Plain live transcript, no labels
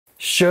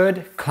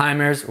Should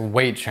climbers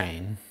weight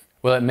train?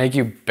 Will it make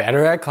you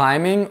better at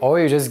climbing, or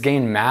you just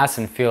gain mass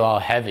and feel all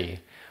heavy?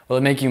 Will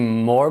it make you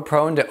more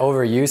prone to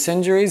overuse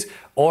injuries,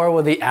 or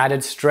will the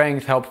added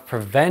strength help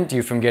prevent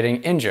you from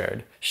getting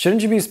injured?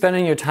 Shouldn't you be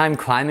spending your time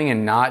climbing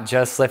and not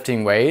just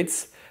lifting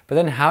weights? But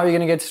then how are you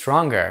going to get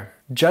stronger?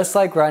 Just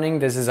like running,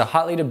 this is a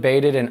hotly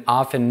debated and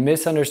often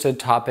misunderstood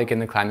topic in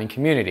the climbing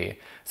community.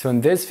 So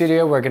in this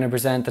video, we're going to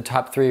present the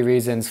top 3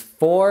 reasons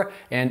for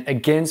and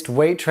against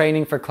weight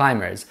training for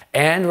climbers.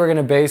 And we're going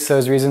to base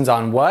those reasons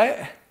on what?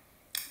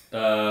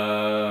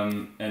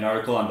 An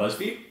article on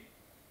BuzzFeed?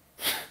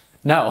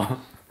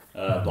 No.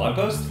 A blog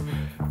post?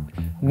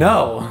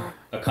 No.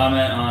 A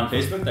comment on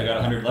Facebook that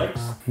got 100 likes?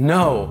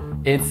 No,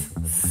 it's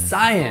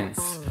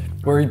science.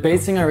 We're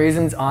basing our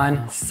reasons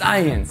on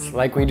science,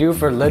 like we do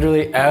for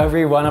literally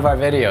every one of our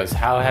videos.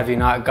 How have you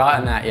not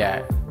gotten that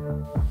yet?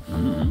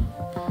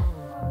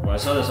 Well, I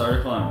saw this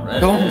article on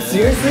Reddit. Oh,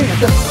 seriously?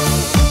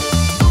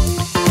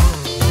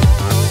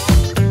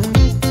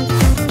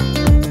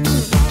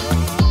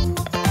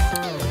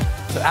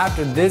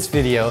 After this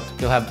video,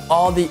 you'll have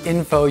all the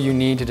info you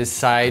need to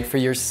decide for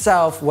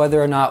yourself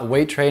whether or not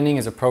weight training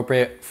is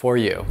appropriate for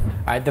you.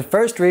 All right, the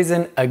first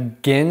reason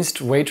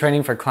against weight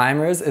training for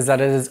climbers is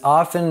that it is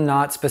often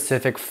not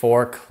specific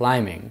for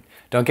climbing.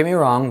 Don't get me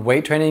wrong,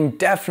 weight training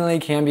definitely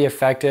can be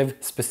effective,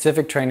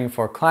 specific training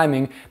for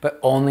climbing, but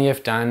only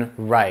if done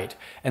right.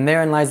 And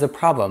therein lies the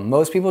problem.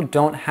 Most people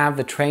don't have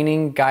the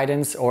training,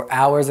 guidance, or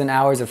hours and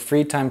hours of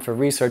free time for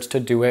research to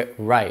do it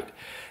right.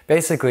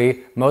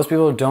 Basically, most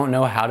people don't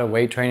know how to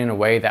weight train in a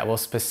way that will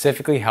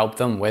specifically help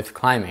them with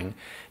climbing.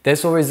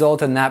 This will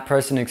result in that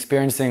person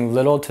experiencing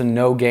little to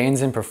no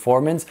gains in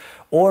performance,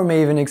 or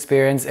may even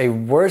experience a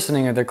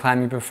worsening of their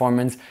climbing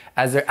performance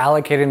as they're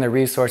allocating their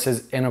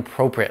resources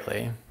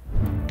inappropriately.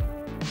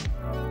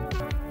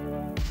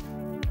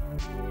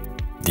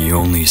 The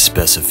only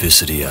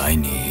specificity I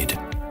need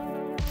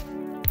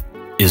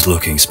is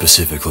looking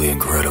specifically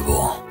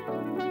incredible.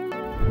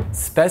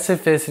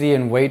 Specificity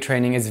in weight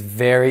training is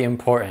very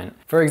important.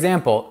 For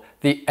example,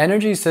 the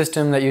energy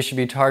system that you should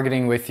be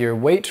targeting with your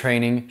weight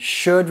training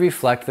should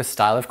reflect the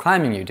style of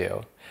climbing you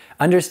do.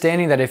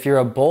 Understanding that if you're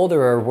a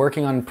boulderer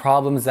working on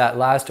problems that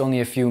last only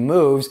a few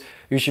moves,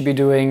 you should be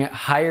doing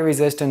higher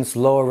resistance,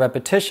 lower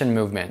repetition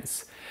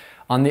movements.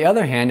 On the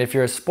other hand, if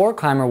you're a sport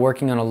climber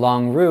working on a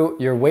long route,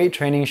 your weight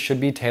training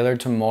should be tailored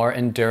to more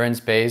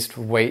endurance-based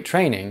weight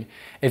training.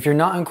 If you're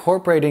not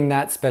incorporating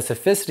that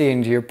specificity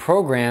into your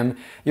program,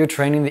 you're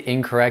training the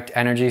incorrect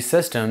energy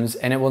systems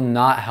and it will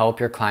not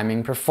help your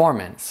climbing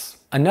performance.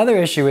 Another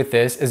issue with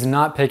this is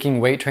not picking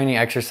weight training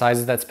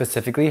exercises that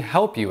specifically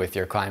help you with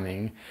your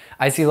climbing.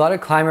 I see a lot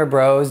of climber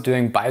bros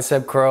doing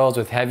bicep curls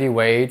with heavy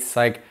weights.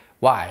 Like,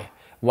 why?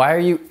 Why are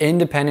you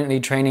independently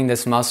training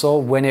this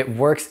muscle when it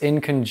works in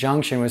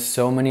conjunction with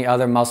so many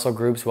other muscle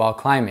groups while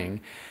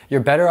climbing? You're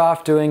better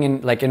off doing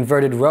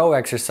inverted row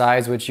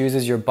exercise, which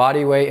uses your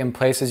body weight and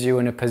places you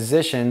in a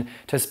position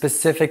to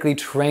specifically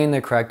train the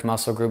correct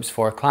muscle groups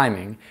for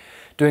climbing.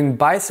 Doing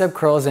bicep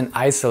curls in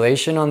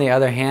isolation, on the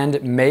other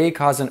hand, may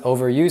cause an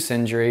overuse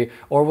injury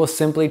or will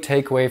simply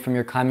take away from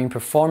your climbing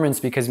performance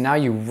because now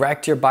you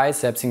wrecked your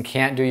biceps and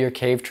can't do your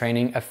cave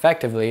training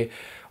effectively,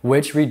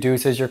 which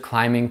reduces your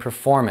climbing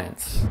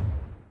performance.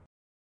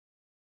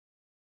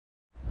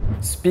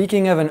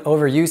 Speaking of an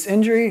overuse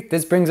injury,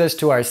 this brings us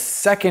to our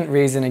second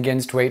reason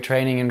against weight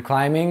training and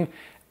climbing.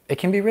 It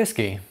can be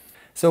risky.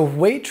 So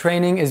weight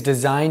training is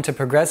designed to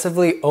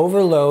progressively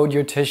overload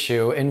your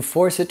tissue and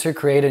force it to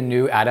create a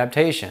new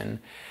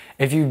adaptation.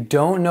 If you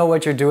don't know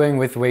what you're doing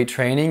with weight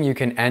training, you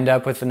can end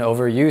up with an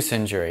overuse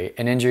injury,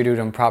 an injury due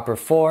to improper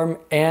form,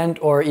 and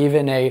or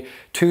even a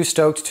too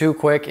stoked too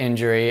quick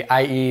injury,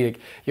 i.e.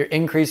 you're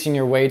increasing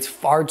your weights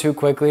far too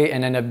quickly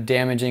and end up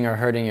damaging or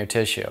hurting your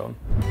tissue.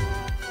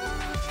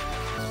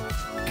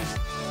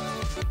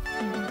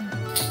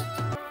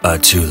 I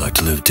too like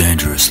to live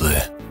dangerously.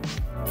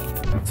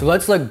 So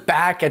let's look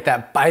back at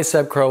that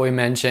bicep curl we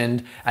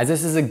mentioned, as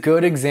this is a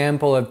good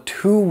example of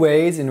 2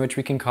 ways in which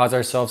we can cause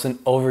ourselves an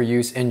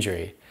overuse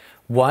injury.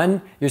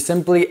 1, you're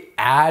simply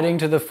adding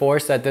to the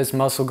force that this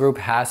muscle group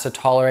has to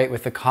tolerate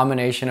with the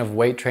combination of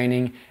weight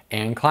training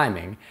and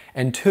climbing.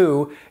 And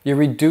 2, you're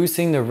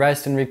reducing the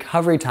rest and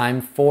recovery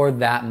time for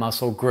that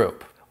muscle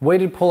group.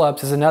 Weighted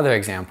pull-ups is another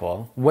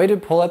example.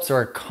 Weighted pull-ups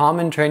are a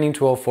common training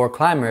tool for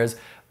climbers,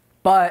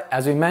 but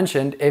as we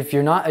mentioned, if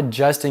you're not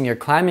adjusting your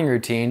climbing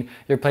routine,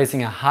 you're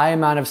placing a high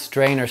amount of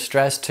strain or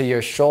stress to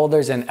your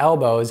shoulders and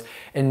elbows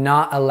and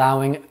not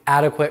allowing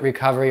adequate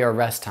recovery or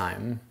rest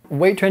time.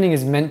 Weight training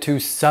is meant to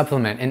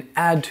supplement and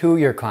add to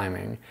your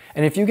climbing.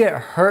 And if you get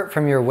hurt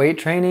from your weight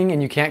training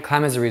and you can't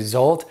climb as a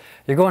result,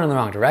 you're going in the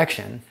wrong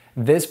direction.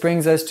 This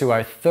brings us to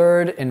our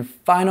third and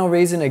final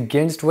reason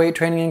against weight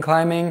training and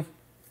climbing: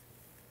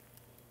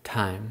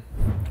 time.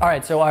 All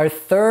right, so our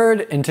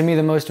third, and to me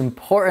the most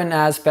important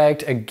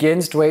aspect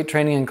against weight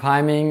training and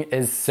climbing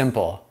is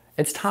simple.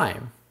 It's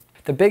time.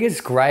 The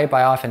biggest gripe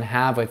I often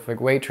have with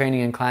weight training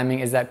and climbing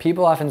is that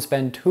people often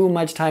spend too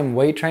much time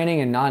weight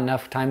training and not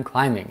enough time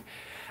climbing.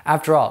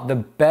 After all, the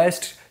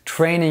best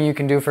training you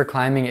can do for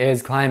climbing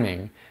is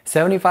climbing.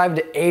 75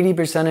 to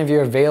 80% of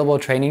your available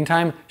training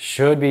time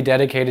should be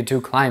dedicated to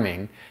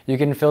climbing. You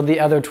can fill the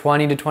other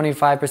 20 to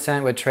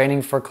 25% with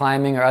training for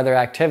climbing or other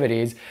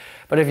activities,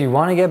 but if you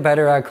want to get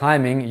better at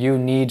climbing, you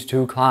need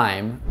to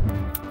climb.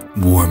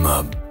 Warm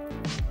up.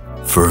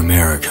 For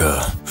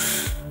America.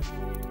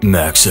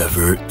 Max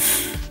effort.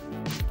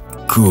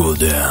 Cool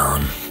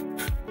down.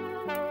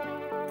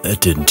 That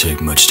didn't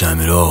take much time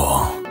at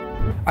all.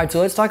 Alright, so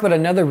let's talk about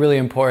another really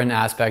important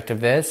aspect of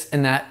this,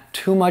 and that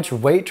too much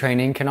weight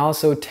training can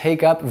also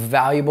take up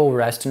valuable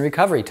rest and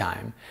recovery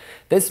time.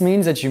 This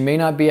means that you may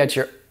not be at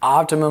your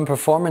optimum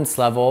performance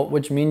level,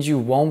 which means you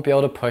won't be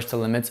able to push the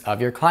limits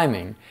of your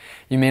climbing.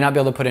 You may not be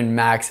able to put in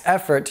max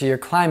effort to your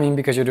climbing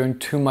because you're doing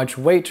too much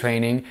weight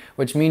training,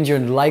 which means you're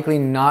likely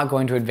not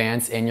going to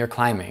advance in your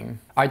climbing.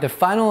 Alright, the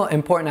final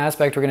important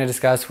aspect we're going to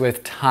discuss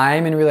with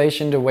time in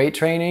relation to weight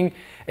training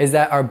is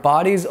that our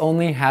bodies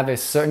only have a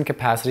certain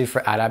capacity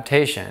for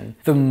adaptation.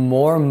 The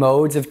more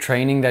modes of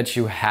training that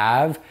you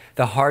have,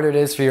 the harder it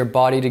is for your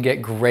body to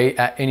get great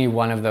at any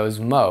one of those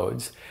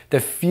modes. The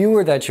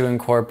fewer that you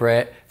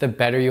incorporate, the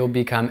better you'll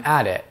become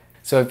at it.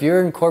 So if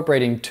you're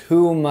incorporating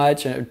too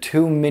much or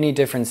too many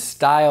different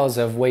styles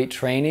of weight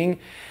training,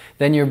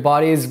 then your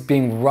body is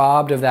being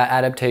robbed of that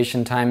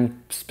adaptation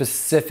time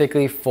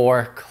specifically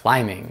for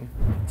climbing.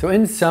 So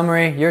in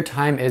summary, your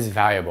time is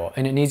valuable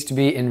and it needs to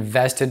be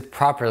invested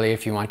properly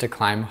if you want to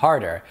climb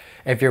harder.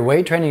 If your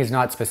weight training is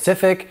not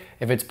specific,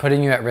 if it's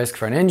putting you at risk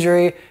for an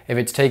injury, if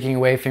it's taking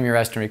away from your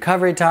rest and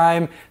recovery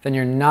time, then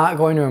you're not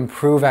going to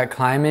improve at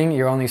climbing,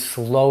 you're only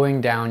slowing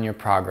down your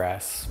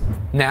progress.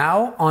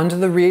 Now, on to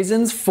the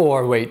reasons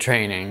for weight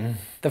training.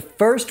 The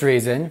first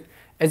reason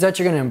is that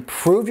you're going to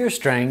improve your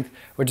strength,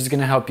 which is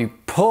going to help you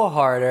pull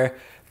harder,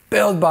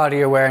 build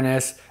body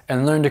awareness,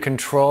 and learn to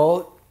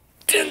control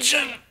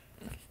tension.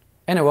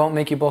 And it won't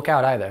make you bulk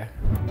out either.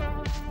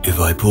 If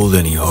I pulled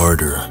any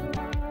harder,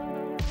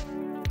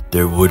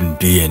 there wouldn't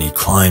be any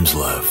climbs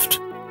left.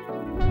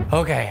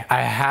 Okay,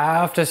 I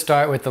have to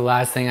start with the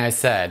last thing I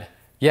said.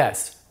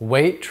 Yes,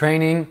 weight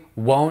training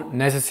won't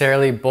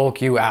necessarily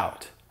bulk you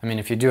out. I mean,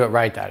 if you do it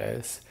right, that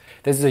is.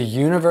 This is a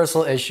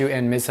universal issue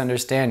and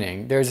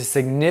misunderstanding. There's a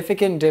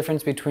significant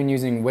difference between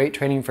using weight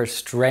training for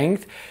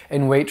strength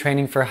and weight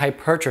training for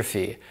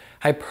hypertrophy.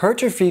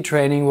 Hypertrophy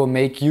training will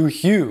make you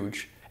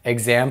huge.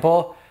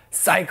 Example,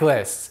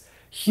 cyclists.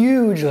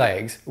 Huge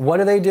legs. What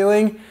are they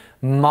doing?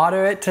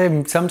 Moderate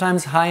to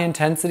sometimes high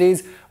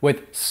intensities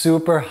with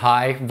super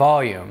high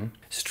volume.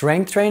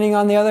 Strength training,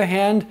 on the other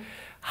hand,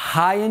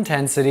 high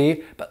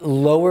intensity but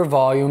lower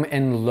volume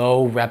and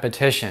low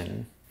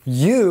repetition.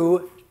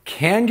 You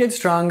can get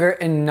stronger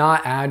and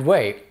not add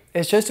weight.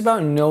 It's just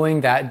about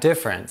knowing that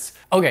difference.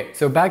 Okay,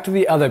 so back to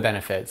the other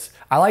benefits.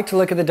 I like to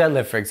look at the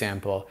deadlift, for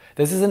example.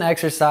 This is an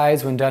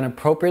exercise when done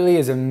appropriately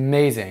is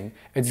amazing.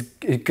 It's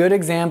a good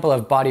example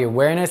of body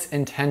awareness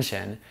and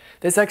tension.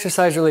 This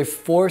exercise really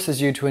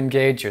forces you to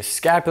engage your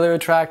scapular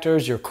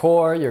retractors, your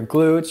core, your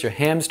glutes, your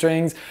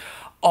hamstrings,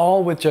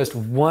 all with just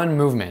one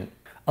movement.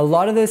 A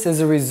lot of this is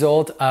a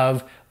result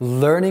of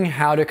learning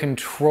how to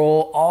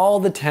control all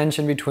the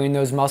tension between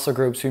those muscle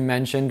groups we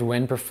mentioned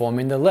when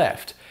performing the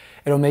lift.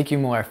 It'll make you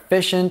more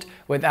efficient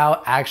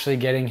without actually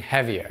getting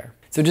heavier.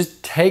 So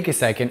just take a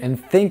second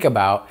and think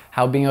about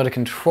how being able to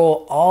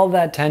control all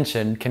that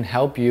tension can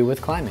help you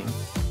with climbing.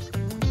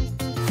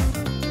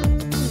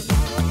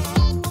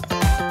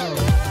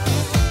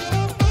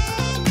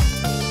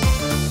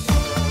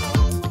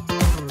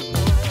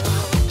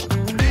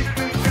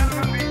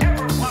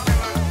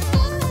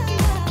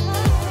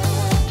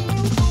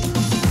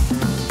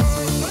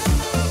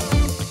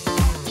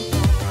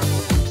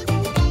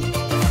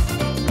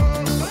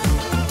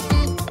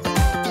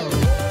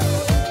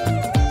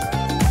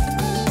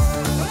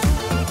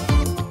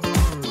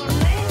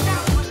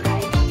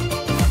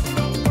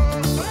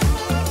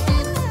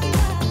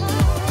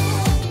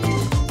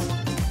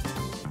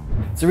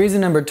 So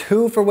reason number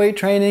 2 for weight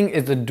training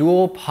is the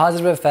dual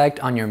positive effect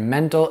on your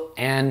mental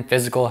and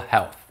physical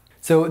health.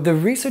 So the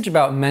research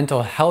about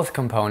mental health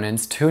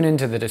components tune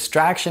into the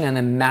distraction and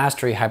the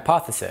mastery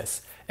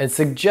hypothesis. It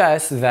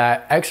suggests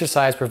that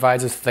exercise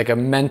provides us with like a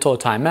mental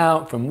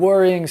timeout from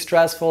worrying,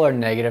 stressful, or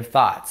negative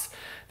thoughts.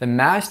 The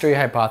mastery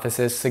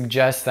hypothesis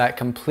suggests that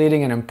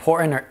completing an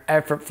important or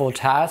effortful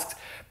task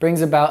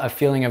brings about a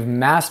feeling of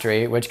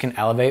mastery, which can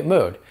elevate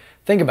mood.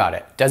 Think about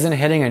it. Doesn't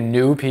hitting a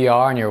new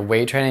PR in your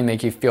weight training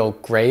make you feel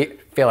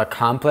great, feel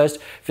accomplished,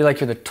 feel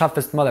like you're the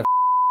toughest mother?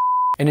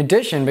 In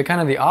addition, but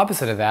kind of the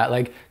opposite of that,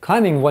 like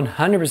climbing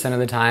 100% of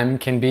the time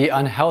can be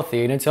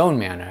unhealthy in its own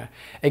manner.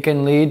 It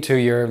can lead to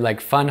your like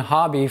fun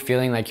hobby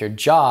feeling like your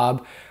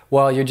job,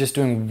 while you're just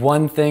doing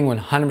one thing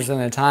 100% of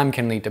the time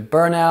can lead to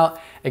burnout.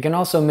 It can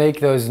also make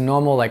those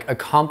normal like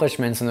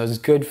accomplishments and those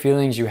good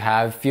feelings you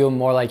have feel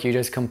more like you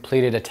just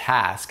completed a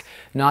task,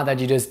 not that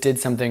you just did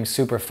something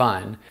super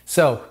fun.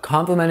 So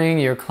complementing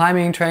your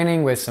climbing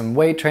training with some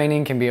weight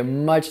training can be a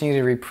much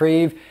needed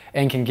reprieve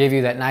and can give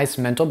you that nice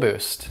mental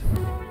boost.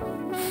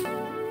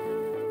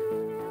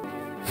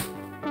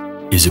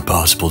 Is it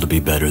possible to be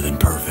better than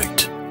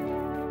perfect?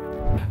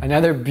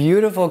 Another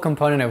beautiful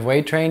component of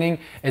weight training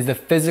is the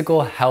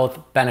physical health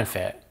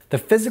benefit. The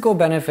physical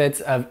benefits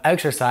of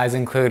exercise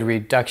include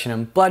reduction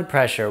in blood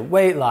pressure,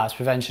 weight loss,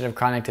 prevention of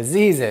chronic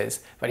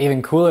diseases. But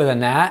even cooler than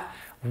that,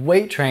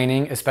 weight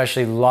training,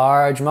 especially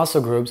large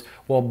muscle groups,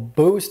 will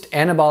boost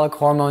anabolic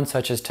hormones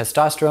such as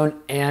testosterone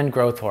and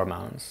growth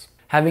hormones.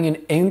 Having an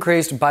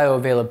increased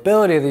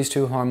bioavailability of these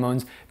two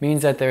hormones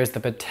means that there is the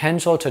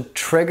potential to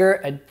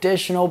trigger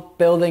additional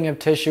building of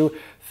tissue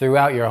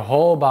throughout your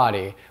whole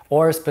body,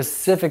 or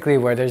specifically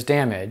where there's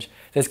damage.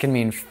 This can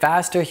mean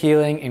faster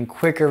healing and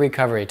quicker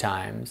recovery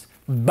times.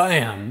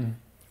 Bam!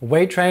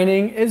 Weight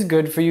training is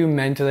good for you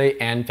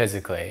mentally and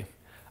physically.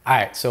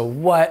 Alright, so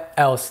what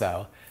else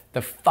though?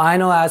 The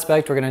final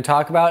aspect we're going to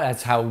talk about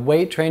is how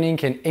weight training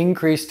can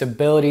increase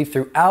stability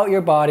throughout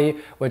your body,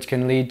 which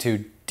can lead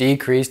to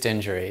decreased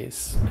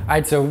injuries.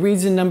 Alright, so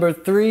reason number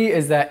 3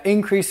 is that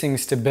increasing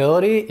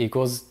stability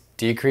equals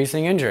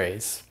decreasing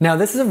injuries. Now,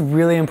 this is a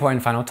really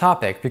important final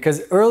topic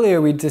because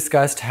earlier we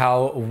discussed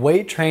how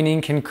weight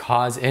training can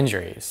cause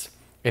injuries.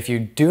 If you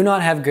do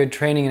not have good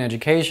training and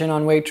education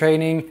on weight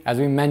training, as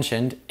we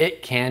mentioned,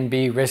 it can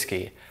be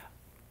risky.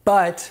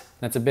 But,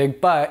 that's a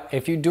big but,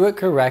 if you do it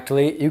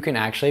correctly, you can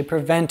actually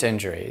prevent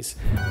injuries.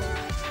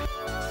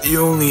 The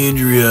only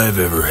injury I've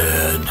ever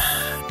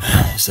had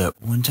is that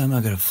one time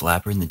I got a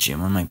flapper in the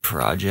gym on my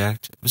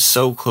project. I was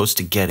so close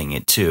to getting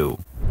it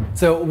too.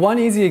 So one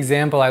easy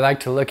example I like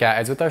to look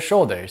at is with our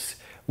shoulders.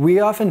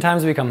 We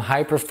oftentimes become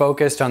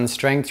hyper-focused on the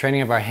strength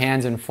training of our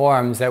hands and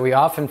forearms that we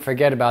often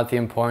forget about the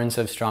importance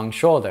of strong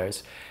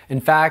shoulders. In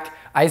fact,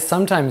 I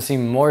sometimes see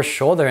more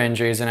shoulder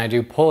injuries than I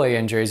do pulley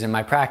injuries in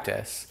my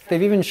practice.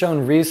 They've even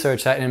shown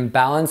research that an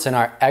imbalance in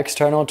our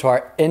external to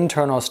our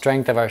internal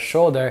strength of our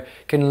shoulder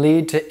can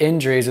lead to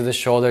injuries of the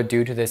shoulder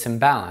due to this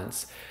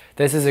imbalance.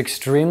 This is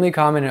extremely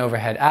common in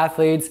overhead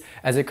athletes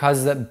as it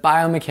causes a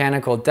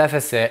biomechanical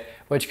deficit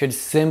which could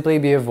simply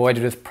be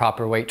avoided with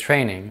proper weight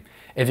training.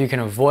 If you can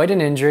avoid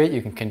an injury,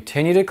 you can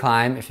continue to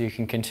climb. If you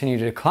can continue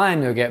to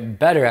climb, you'll get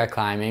better at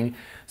climbing.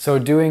 So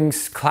doing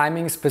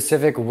climbing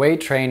specific weight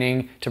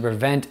training to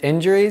prevent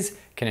injuries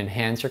can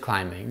enhance your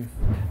climbing.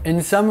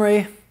 In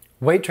summary,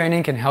 weight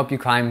training can help you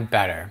climb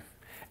better.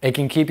 It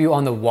can keep you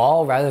on the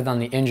wall rather than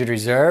the injured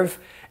reserve.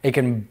 It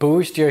can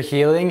boost your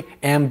healing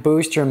and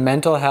boost your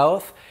mental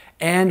health,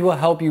 and will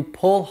help you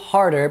pull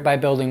harder by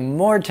building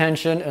more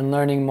tension and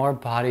learning more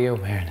body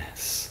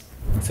awareness.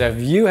 So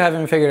if you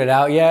haven't figured it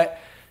out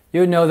yet,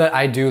 you know that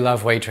I do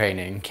love weight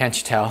training. Can't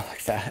you tell?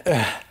 Like that.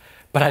 Ugh.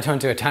 But I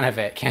don't do a ton of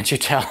it, can't you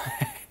tell?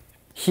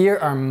 Here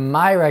are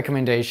my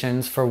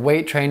recommendations for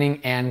weight training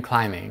and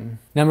climbing.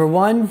 Number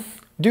 1,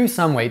 do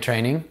some weight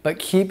training, but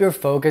keep your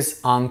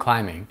focus on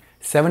climbing.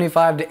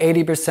 75 to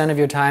 80% of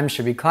your time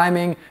should be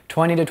climbing,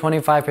 20 to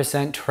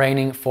 25%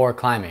 training for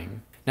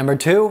climbing. Number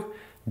 2,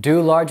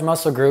 do large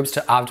muscle groups to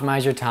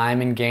optimize your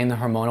time and gain the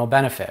hormonal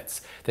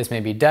benefits. This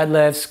may be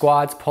deadlifts,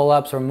 squats,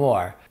 pull-ups, or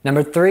more.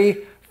 Number 3,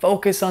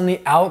 focus on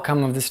the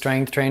outcome of the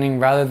strength training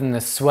rather than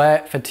the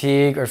sweat,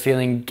 fatigue, or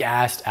feeling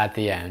gassed at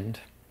the end.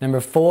 Number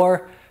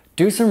 4,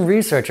 do some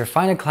research or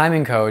find a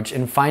climbing coach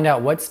and find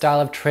out what style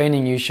of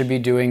training you should be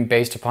doing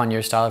based upon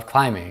your style of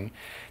climbing.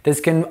 This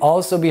can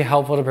also be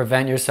helpful to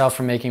prevent yourself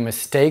from making a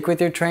mistake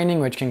with your training,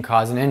 which can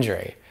cause an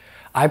injury.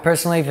 I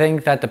personally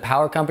think that the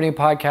Power Company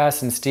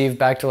podcast and Steve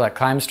Bechtel at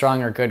Climb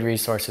Strong are good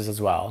resources as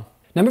well.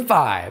 Number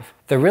 5,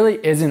 there really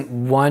isn't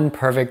one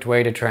perfect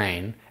way to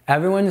train.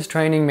 Everyone's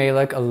training may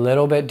look a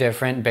little bit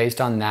different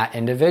based on that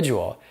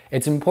individual.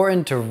 It's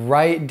important to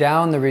write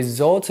down the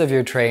results of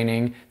your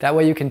training. That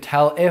way you can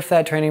tell if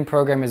that training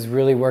program is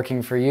really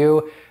working for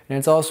you. And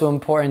it's also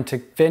important to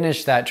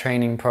finish that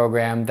training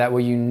program. That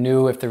way you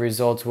knew if the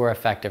results were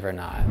effective or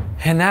not.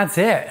 And that's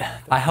it.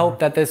 I hope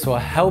that this will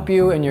help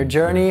you in your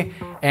journey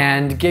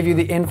and give you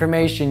the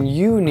information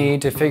you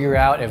need to figure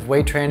out if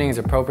weight training is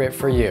appropriate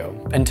for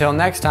you. Until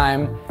next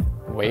time,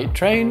 weight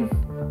train,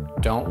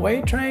 don't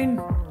weight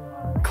train,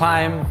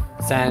 climb,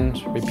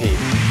 send, repeat.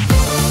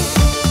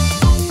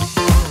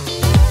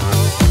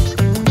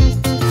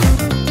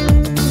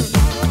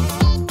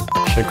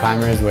 Should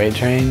climbers weight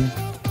train?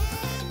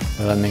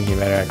 Will that make you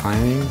better at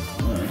climbing?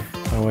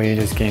 Or will you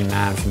just gain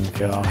mass and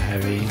feel all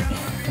heavy?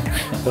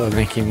 Will it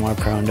make you more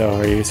prone to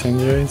overuse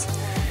injuries?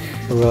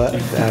 Or will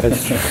added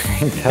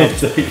strength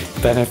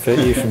help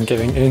benefit you from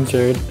getting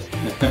injured?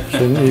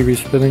 Shouldn't you be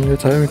spending your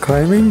time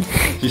climbing?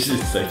 You should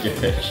like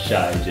a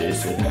shy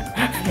Jason.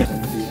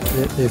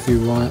 If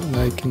you want,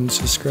 like and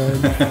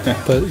subscribe,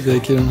 but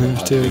like you don't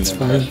have to, it's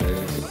fine.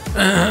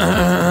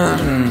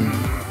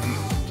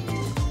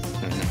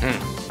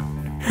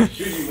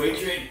 Should you weight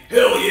train?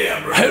 Hell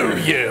yeah, brother! Hell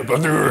yeah,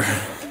 brother!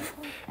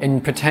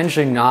 And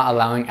potentially not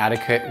allowing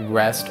adequate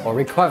rest or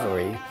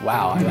recovery.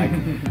 Wow,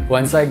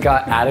 once I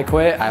got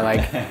adequate, I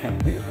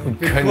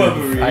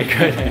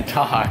couldn't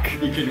talk.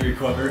 You can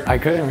recover. I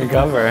couldn't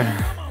recover.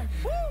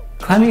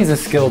 Climbing is a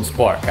skilled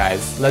sport,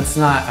 guys. Let's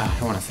not, I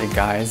don't want to say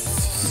guys,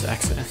 it's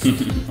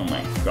sexist. Oh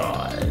my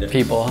god.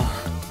 People.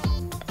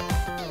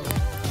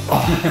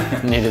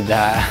 Oh, needed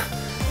that.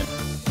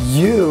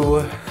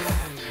 You,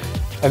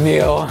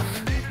 Emil,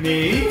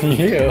 Me?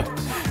 You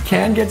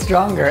can get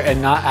stronger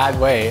and not add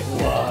weight,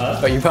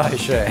 but you probably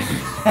should.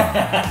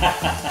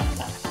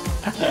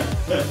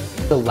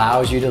 It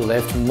allows you to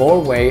lift more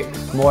weight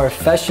more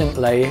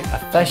efficiently,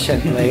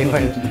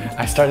 when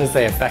I started to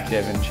say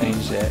effective and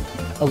changed it.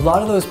 A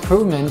lot of those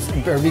improvements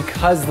are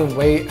because the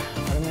weight,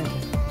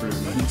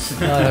 Improvements.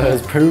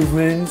 those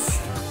improvements.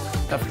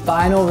 The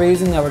final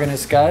reason that we're gonna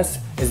discuss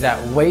is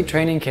that weight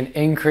training can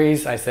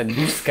increase, I said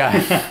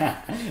discuss.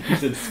 You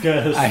said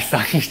discuss. I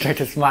saw you start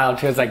to smile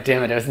too, I was like,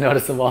 damn it, it was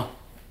noticeable.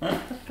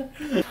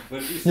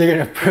 You're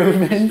gonna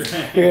improvements.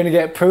 You're gonna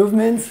get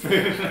improvements.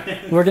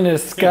 We're gonna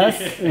discuss.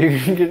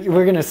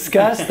 We're gonna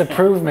discuss the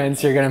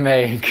improvements you're gonna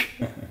make.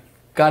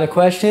 Got a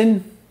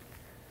question?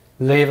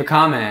 Leave a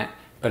comment,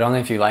 but only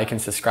if you like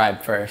and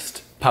subscribe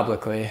first,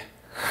 publicly.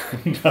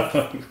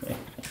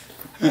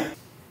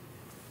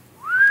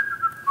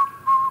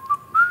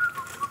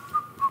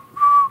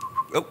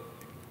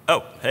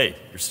 Oh, hey,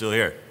 you're still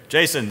here.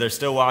 Jason, they're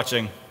still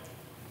watching.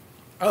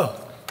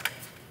 Oh.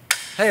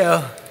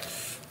 Heyo.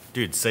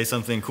 Dude, say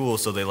something cool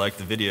so they like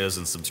the videos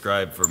and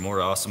subscribe for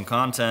more awesome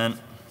content.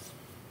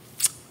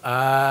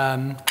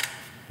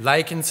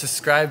 Like and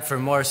subscribe for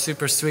more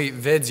super sweet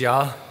vids,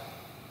 y'all.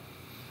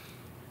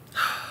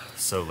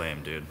 So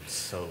lame, dude.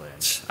 So lame.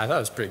 I thought it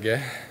was pretty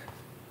good.